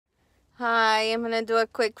Hi, I'm gonna do a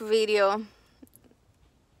quick video.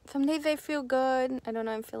 Some days I feel good. I don't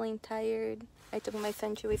know, I'm feeling tired. I took my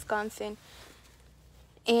son to Wisconsin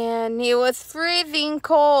and it was freezing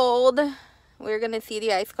cold. We were gonna see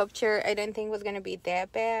the ice sculpture. I didn't think it was gonna be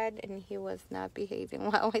that bad, and he was not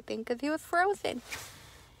behaving well, I think, because he was frozen.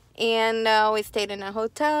 And we stayed in a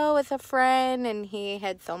hotel with a friend and he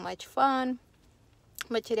had so much fun.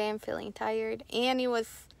 But today I'm feeling tired, and it was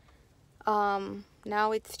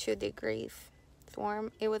now it's 2 degrees. It's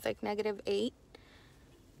warm. It was like -8.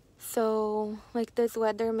 So like this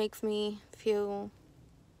weather makes me feel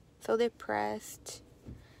so depressed.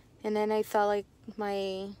 And then I saw like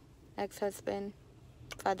my ex-husband,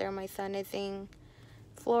 father of my son, is in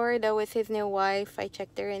Florida with his new wife. I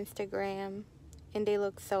checked their Instagram and they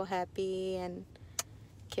look so happy and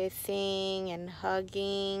kissing and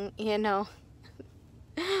hugging, you know.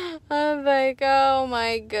 I was like, oh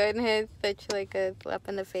my goodness, such like a slap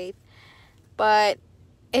in the face. But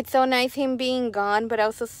it's so nice him being gone, but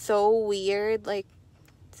also so weird. Like,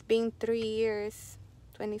 it's been 3 years,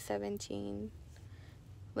 2017.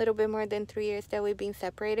 A little bit more than 3 years that we've been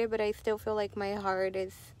separated, but I still feel like my heart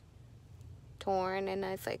is torn, and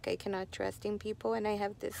it's like I cannot trust in people. And I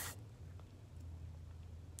have this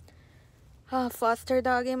foster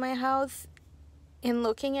dog in my house, and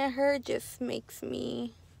looking at her just makes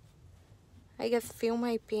me, I guess, feel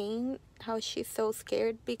my pain, how she's so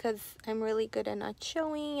scared, because I'm really good at not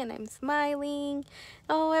showing and I'm smiling.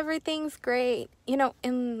 Oh, everything's great. You know,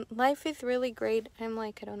 and life is really great. I'm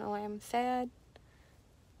like, I don't know why I'm sad.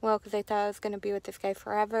 Well, because I thought I was going to be with this guy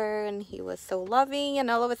forever and he was so loving,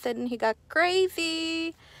 and all of a sudden he got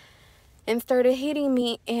crazy and started hitting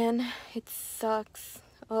me, and it sucks.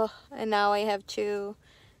 Oh, and now I have to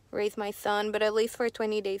raise my son, but at least for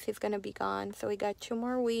 20 days he's going to be gone. So we got 2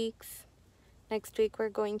 more weeks. Next week we're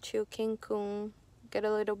going to Cancun, get a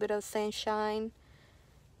little bit of sunshine.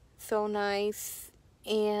 So nice.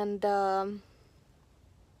 And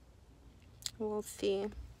we'll see.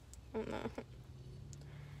 I don't know.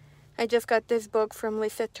 I just got this book from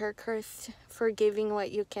Lisa TerKeurst, Forgiving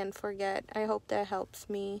What You Can't Forget. I hope that helps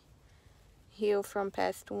me heal from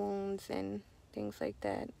past wounds and things like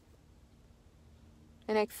that.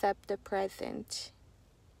 And accept the present.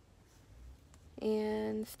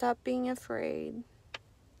 And stop being afraid.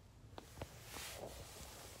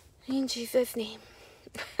 In Jesus' name.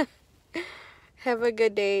 Have a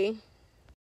good day.